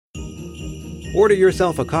Order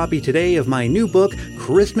yourself a copy today of my new book,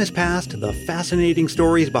 Christmas Past, The Fascinating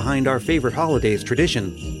Stories Behind Our Favorite Holidays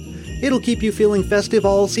Traditions. It'll keep you feeling festive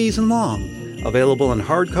all season long. Available in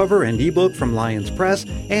hardcover and ebook from Lions Press,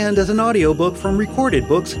 and as an audiobook from Recorded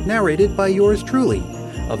Books narrated by yours truly.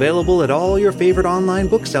 Available at all your favorite online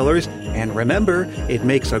booksellers, and remember, it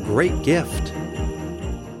makes a great gift.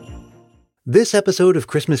 This episode of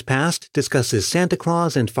Christmas Past discusses Santa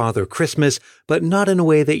Claus and Father Christmas, but not in a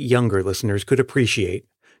way that younger listeners could appreciate.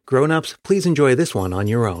 Grown-ups, please enjoy this one on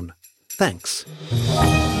your own. Thanks.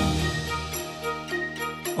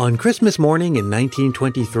 On Christmas morning in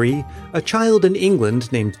 1923, a child in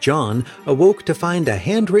England named John awoke to find a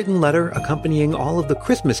handwritten letter accompanying all of the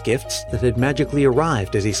Christmas gifts that had magically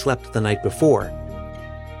arrived as he slept the night before.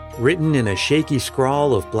 Written in a shaky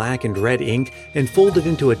scrawl of black and red ink and folded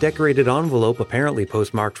into a decorated envelope apparently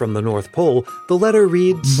postmarked from the North Pole, the letter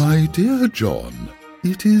reads, "My dear John,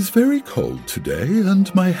 it is very cold today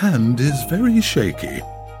and my hand is very shaky.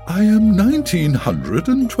 I am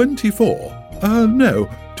 1924.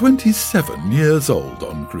 27 years old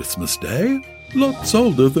on Christmas Day. Lots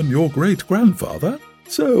older than your great-grandfather.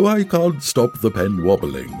 So I can't stop the pen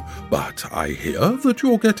wobbling. But I hear that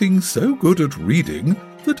you're getting so good at reading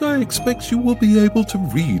that I expect you will be able to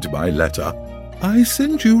read my letter. I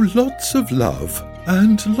send you lots of love,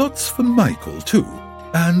 and lots for Michael too,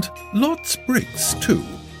 and lots bricks too,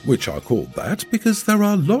 which are called that because there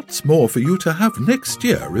are lots more for you to have next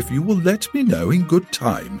year if you will let me know in good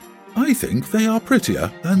time. I think they are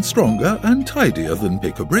prettier and stronger and tidier than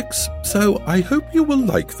pick-a-bricks, so I hope you will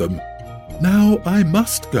like them. Now I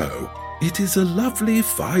must go. It is a lovely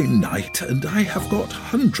fine night and I have got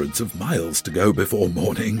hundreds of miles to go before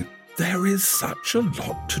morning. There is such a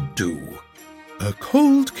lot to do. A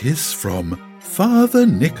cold kiss from Father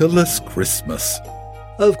Nicholas Christmas."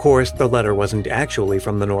 Of course, the letter wasn't actually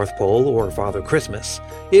from the North Pole or Father Christmas.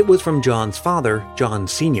 It was from John's father, John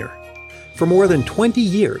Sr. For more than 20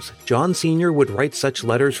 years, John Sr. would write such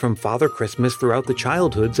letters from Father Christmas throughout the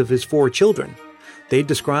childhoods of his 4 children. They'd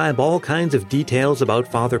describe all kinds of details about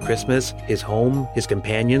Father Christmas, his home, his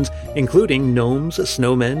companions, including gnomes,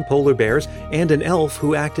 snowmen, polar bears, and an elf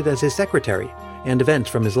who acted as his secretary, and events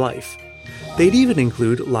from his life. They'd even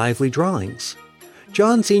include lively drawings.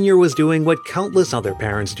 John Sr. was doing what countless other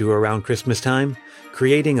parents do around Christmas time,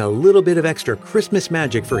 creating a little bit of extra Christmas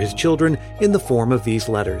magic for his children in the form of these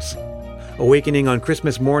letters. Awakening on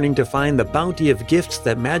Christmas morning to find the bounty of gifts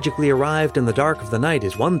that magically arrived in the dark of the night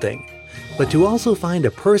is one thing, but to also find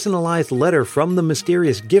a personalized letter from the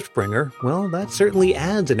mysterious gift bringer, well, that certainly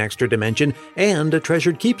adds an extra dimension and a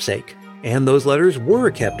treasured keepsake. And those letters were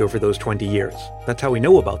kept over those 20 years. That's how we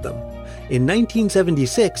know about them. In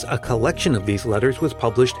 1976, a collection of these letters was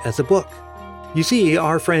published as a book. You see,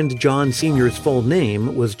 our friend John Sr.'s full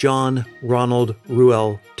name was John Ronald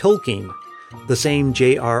Reuel Tolkien, the same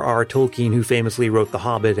J.R.R. Tolkien who famously wrote The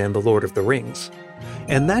Hobbit and The Lord of the Rings.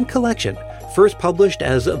 And that collection, first published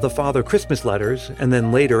as the Father Christmas Letters, and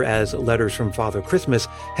then later as Letters from Father Christmas,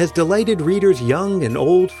 has delighted readers young and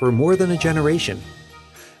old for more than a generation.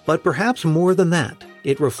 But perhaps more than that,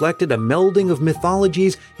 it reflected a melding of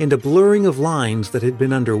mythologies and a blurring of lines that had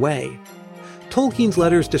been underway. Tolkien's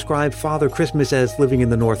letters describe Father Christmas as living in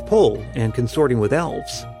the North Pole and consorting with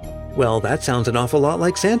elves. Well, that sounds an awful lot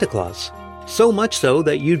like Santa Claus. So much so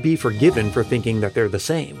that you'd be forgiven for thinking that they're the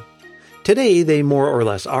same. Today, they more or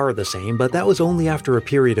less are the same, but that was only after a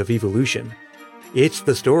period of evolution. It's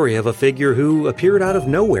the story of a figure who appeared out of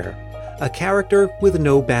nowhere, a character with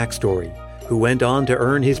no backstory, who went on to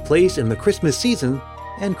earn his place in the Christmas season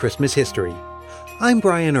and Christmas history. I'm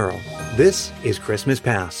Brian Earl. This is Christmas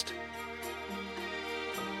Past.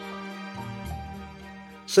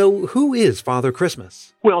 So, who is Father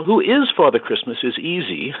Christmas? Well, who is Father Christmas is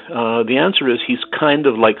easy. The answer is he's kind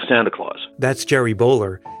of like Santa Claus. That's Jerry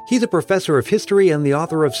Bowler. He's a professor of history and the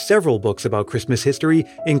author of several books about Christmas history,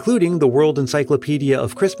 including The World Encyclopedia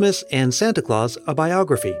of Christmas and Santa Claus, a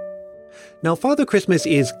biography. Now, Father Christmas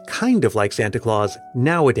is kind of like Santa Claus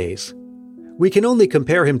nowadays. We can only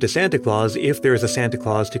compare him to Santa Claus if there's a Santa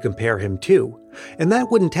Claus to compare him to, and that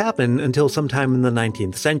wouldn't happen until sometime in the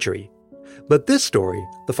 19th century. But this story,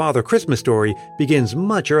 the Father Christmas story, begins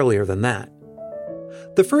much earlier than that.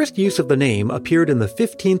 The first use of the name appeared in the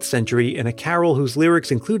 15th century in a carol whose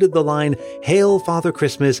lyrics included the line, "Hail, Father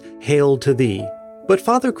Christmas, hail to thee." But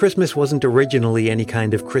Father Christmas wasn't originally any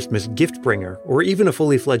kind of Christmas gift bringer, or even a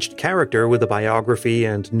fully fledged character with a biography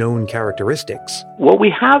and known characteristics. What we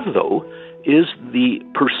have, though, is the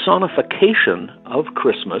personification of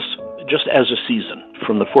Christmas just as a season.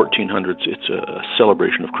 From the 1400s, it's a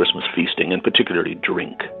celebration of Christmas feasting, and particularly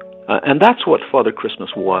drink. And that's what Father Christmas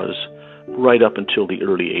was right up until the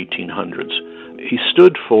early 1800s. He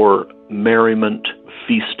stood for merriment,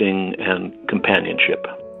 feasting, and companionship.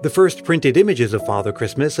 The first printed images of Father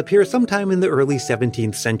Christmas appear sometime in the early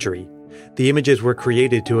 17th century. The images were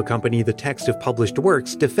created to accompany the text of published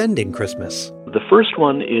works defending Christmas. The first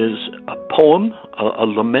one is a poem, a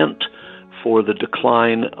lament for the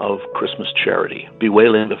decline of Christmas charity,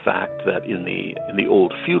 bewailing the fact that in the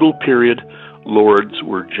old feudal period, lords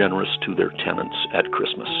were generous to their tenants at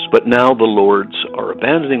Christmas. But now the lords are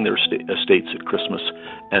abandoning their estates at Christmas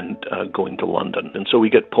and going to London. And so we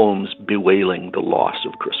get poems bewailing the loss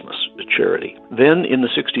of Christmas charity. Then in the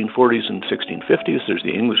 1640s and 1650s, there's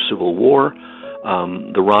the English Civil War,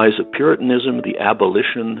 the rise of Puritanism, the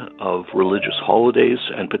abolition of religious holidays,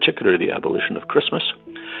 and particularly the abolition of Christmas.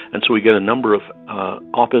 And so we get a number of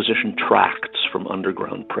opposition tracts from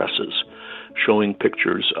underground presses showing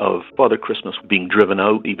pictures of Father Christmas being driven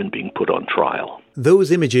out, even being put on trial.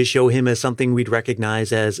 Those images show him as something we'd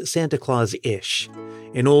recognize as Santa Claus-ish.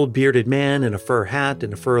 An old bearded man in a fur hat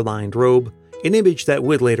and a fur-lined robe, an image that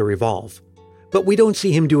would later evolve. But we don't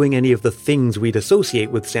see him doing any of the things we'd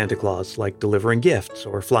associate with Santa Claus, like delivering gifts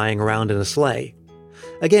or flying around in a sleigh.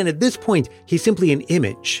 Again, at this point, he's simply an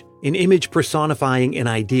image personifying an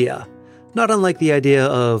idea, not unlike the idea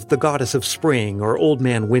of the goddess of spring or Old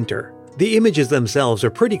Man Winter. The images themselves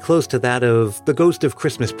are pretty close to that of the ghost of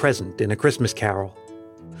Christmas present in A Christmas Carol.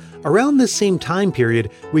 Around this same time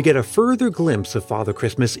period, we get a further glimpse of Father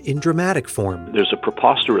Christmas in dramatic form. There's a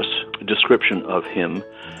preposterous description of him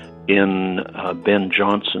in Ben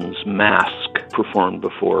Jonson's Mask, performed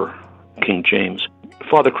before King James.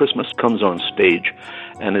 Father Christmas comes on stage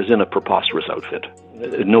and is in a preposterous outfit.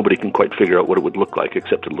 Nobody can quite figure out what it would look like,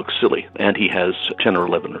 except it looks silly. And he has 10 or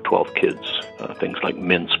 11 or 12 kids, things like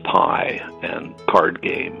mince pie and card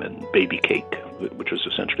game and baby cake, which is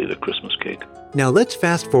essentially the Christmas cake. Now let's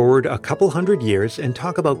fast forward a couple hundred years and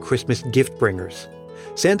talk about Christmas gift bringers.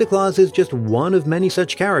 Santa Claus is just one of many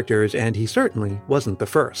such characters, and he certainly wasn't the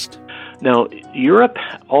first. Now, Europe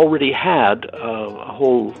already had a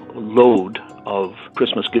whole load of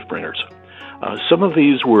Christmas gift bringers. Some of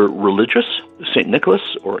these were religious, St. Nicholas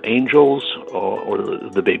or angels or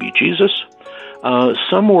the baby Jesus.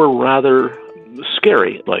 Some were rather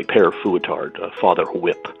scary, like Père Fouettard, Father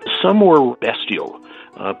Whip. Some were bestial,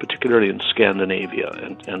 particularly in Scandinavia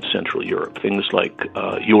and Central Europe. Things like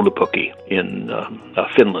Joulupukki in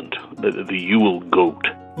Finland, the Yule goat.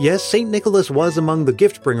 Yes, St. Nicholas was among the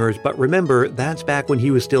gift bringers, but remember, that's back when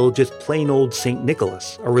he was still just plain old St.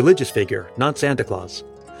 Nicholas, a religious figure, not Santa Claus.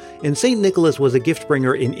 And St. Nicholas was a gift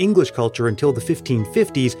bringer in English culture until the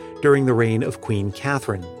 1550s during the reign of Queen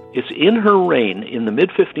Catherine. It's in her reign, in the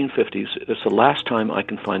mid-1550s, it's the last time I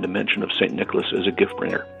can find a mention of St. Nicholas as a gift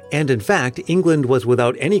bringer. And in fact, England was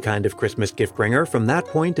without any kind of Christmas gift bringer from that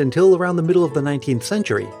point until around the middle of the 19th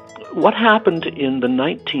century. What happened in the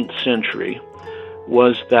 19th century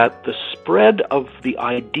was that the spread of the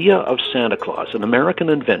idea of Santa Claus, an American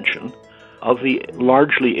invention of the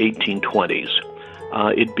largely 1820s,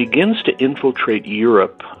 it begins to infiltrate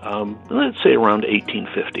Europe, let's say around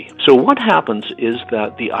 1850. So what happens is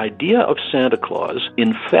that the idea of Santa Claus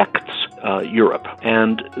infects Europe,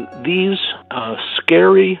 and these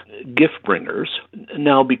scary gift bringers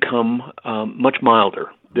now become much milder.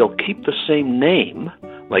 They'll keep the same name,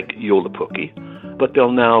 like Joulupukki, but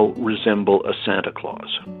they'll now resemble a Santa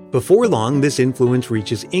Claus. Before long, this influence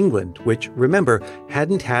reaches England, which, remember,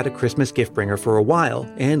 hadn't had a Christmas gift bringer for a while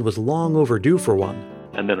and was long overdue for one.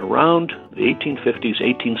 And then around the 1850s,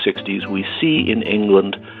 1860s, we see in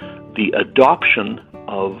England the adoption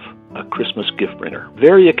of a Christmas gift bringer,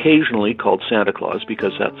 very occasionally called Santa Claus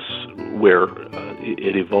because that's where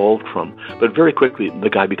it evolved from. But very quickly, the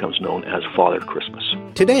guy becomes known as Father Christmas.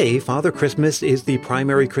 Today, Father Christmas is the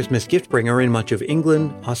primary Christmas gift bringer in much of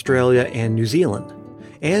England, Australia, and New Zealand.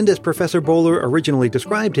 And as Professor Bowler originally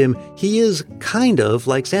described him, he is kind of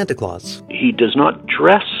like Santa Claus. He does not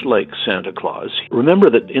dress like Santa Claus. Remember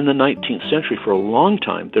that in the 19th century, for a long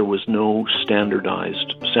time, there was no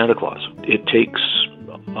standardized Santa Claus. It takes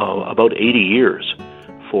about 80 years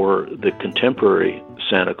for the contemporary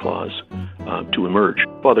Santa Claus to emerge.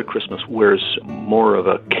 Father Christmas wears more of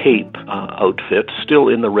a cape outfit, still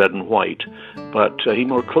in the red and white, but he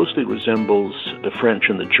more closely resembles the French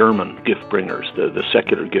and the German gift bringers, the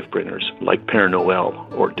secular gift bringers, like Père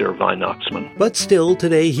Noël or Der Weihnachtsmann. But still,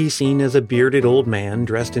 today he's seen as a bearded old man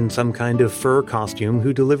dressed in some kind of fur costume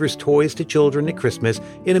who delivers toys to children at Christmas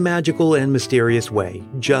in a magical and mysterious way,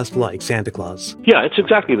 just like Santa Claus. Yeah, it's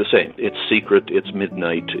exactly the same. It's secret, it's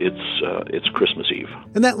midnight, it's Christmas Eve.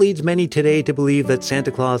 And that leads many today to believe that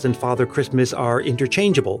Santa Claus and Father Christmas are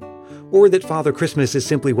interchangeable. or that Father Christmas is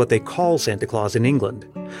simply what they call Santa Claus in England.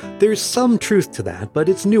 There's some truth to that, but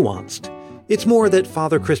it's nuanced. It's more that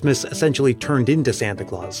Father Christmas essentially turned into Santa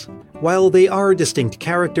Claus. While they are distinct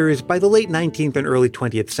characters, by the late 19th and early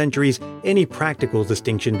 20th centuries, any practical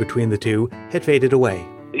distinction between the two had faded away.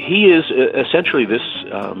 He is essentially this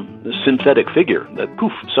synthetic figure that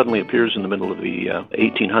poof suddenly appears in the middle of the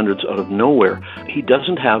 1800s out of nowhere. He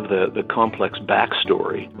doesn't have the complex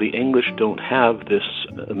backstory. The English don't have this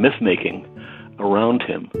myth-making around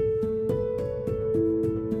him.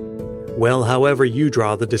 Well, however you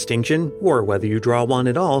draw the distinction, or whether you draw one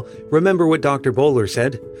at all, remember what Dr. Bowler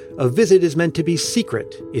said. A visit is meant to be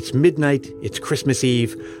secret. It's midnight, it's Christmas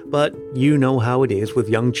Eve, but you know how it is with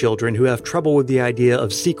young children who have trouble with the idea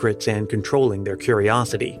of secrets and controlling their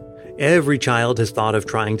curiosity. Every child has thought of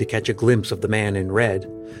trying to catch a glimpse of the man in red.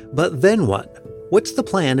 But then what? What's the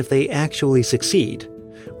plan if they actually succeed?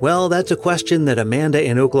 Well, that's a question that Amanda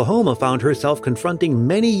in Oklahoma found herself confronting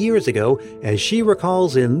many years ago, as she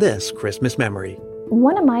recalls in this Christmas memory.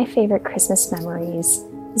 One of my favorite Christmas memories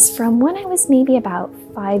is from when I was maybe about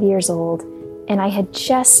 5 years old, and I had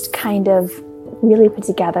just kind of really put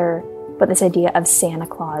together what this idea of Santa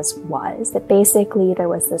Claus was. That basically there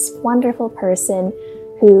was this wonderful person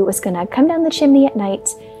who was going to come down the chimney at night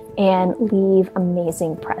and leave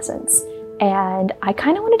amazing presents. And I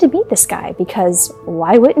kind of wanted to meet this guy because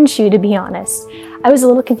why wouldn't you, to be honest? I was a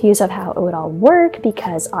little confused of how it would all work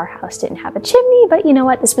because our house didn't have a chimney, but you know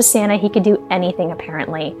what? This was Santa. He could do anything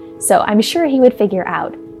apparently. So I'm sure he would figure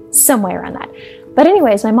out some way around that. But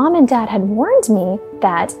anyways, my mom and dad had warned me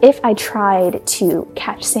that if I tried to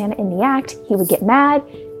catch Santa in the act, he would get mad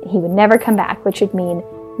and he would never come back, which would mean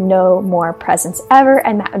no more presents ever,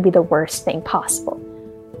 and that would be the worst thing possible.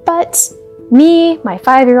 But me, my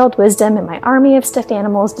 5-year-old wisdom, and my army of stuffed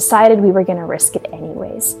animals decided we were going to risk it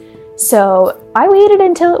anyways. So I waited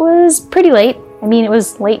until it was pretty late. I mean, it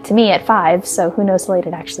was late to me at 5, so who knows how late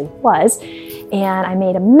it actually was. And I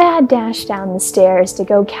made a mad dash down the stairs to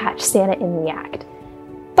go catch Santa in the act.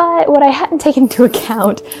 But what I hadn't taken into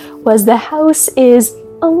account was the house is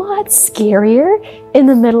a lot scarier in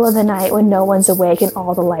the middle of the night when no one's awake and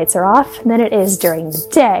all the lights are off than it is during the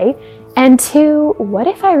day. And 2, what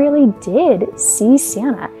if I really did see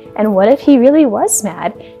Santa? And what if he really was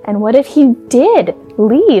mad? And what if he did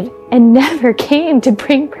leave and never came to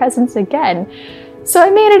bring presents again? So I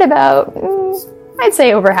made it about, I'd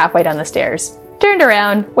say over halfway down the stairs, turned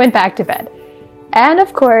around, went back to bed. And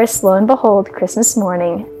of course, lo and behold, Christmas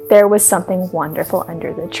morning, there was something wonderful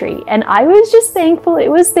under the tree. And I was just thankful it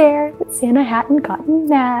was there, that Santa hadn't gotten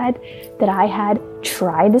mad, that I had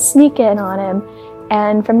tried to sneak in on him.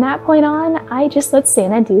 And from that point on, I just let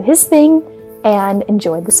Santa do his thing and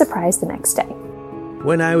enjoyed the surprise the next day.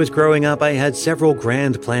 When I was growing up, I had several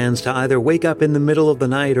grand plans to either wake up in the middle of the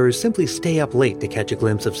night or simply stay up late to catch a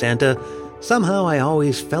glimpse of Santa. Somehow I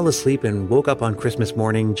always fell asleep and woke up on Christmas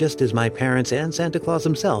morning just as my parents and Santa Claus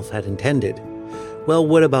himself had intended. Well,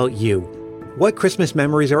 what about you? What Christmas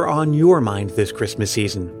memories are on your mind this Christmas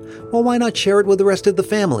season? Well, why not share it with the rest of the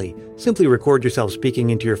family? Simply record yourself speaking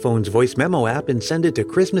into your phone's voice memo app and send it to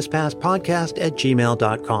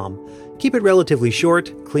christmaspastpodcast@gmail.com. Keep it relatively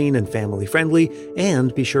short, clean, and family-friendly,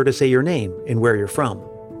 and be sure to say your name and where you're from.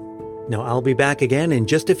 Now, I'll be back again in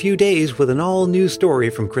just a few days with an all-new story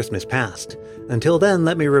from Christmas Past. Until then,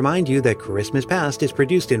 let me remind you that Christmas Past is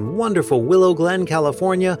produced in wonderful Willow Glen,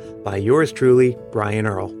 California by yours truly, Brian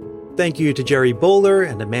Earl. Thank you to Jerry Bowler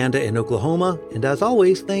and Amanda in Oklahoma, and as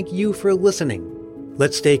always, thank you for listening.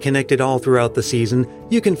 Let's stay connected all throughout the season.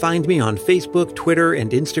 You can find me on Facebook, Twitter,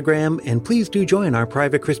 and Instagram, and please do join our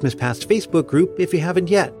private Christmas Past Facebook group if you haven't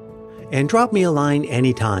yet. And drop me a line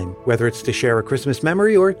anytime, whether it's to share a Christmas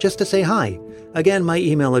memory or just to say hi. Again, my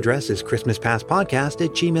email address is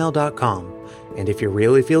christmaspastpodcast@gmail.com. And if you're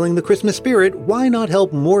really feeling the Christmas spirit, why not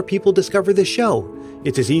help more people discover this show?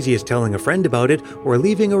 It's as easy as telling a friend about it or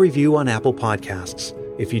leaving a review on Apple Podcasts.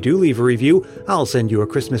 If you do leave a review, I'll send you a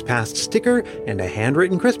Christmas Past sticker, and a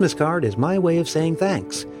handwritten Christmas card is my way of saying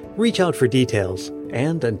thanks. Reach out for details,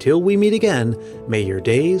 and until we meet again, may your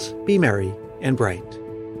days be merry and bright.